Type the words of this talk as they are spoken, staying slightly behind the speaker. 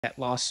that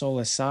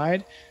Lossless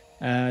side.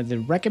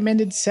 The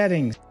recommended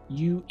settings,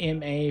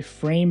 UMA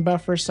frame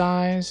buffer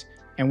size,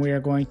 and we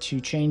are going to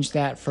change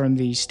that from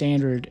the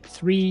standard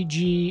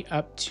 3G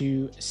up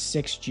to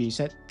 6G.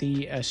 Set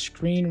the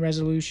screen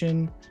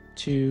resolution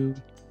to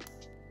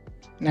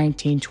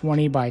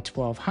 1920 by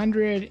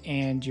 1200,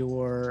 and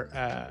your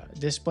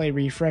display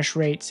refresh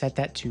rate, set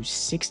that to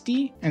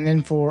 60. And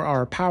then for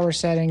our power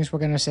settings, we're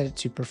going to set it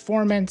to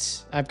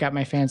performance. I've got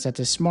my fan set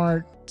to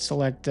smart.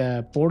 Select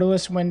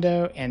borderless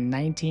window and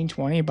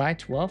 1920 by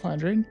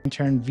 1200 and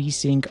turn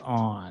VSync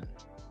on.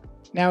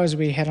 Now as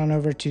we head on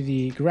over to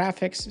the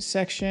graphics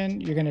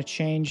section, you're going to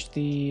change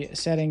the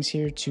settings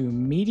here to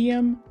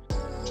medium.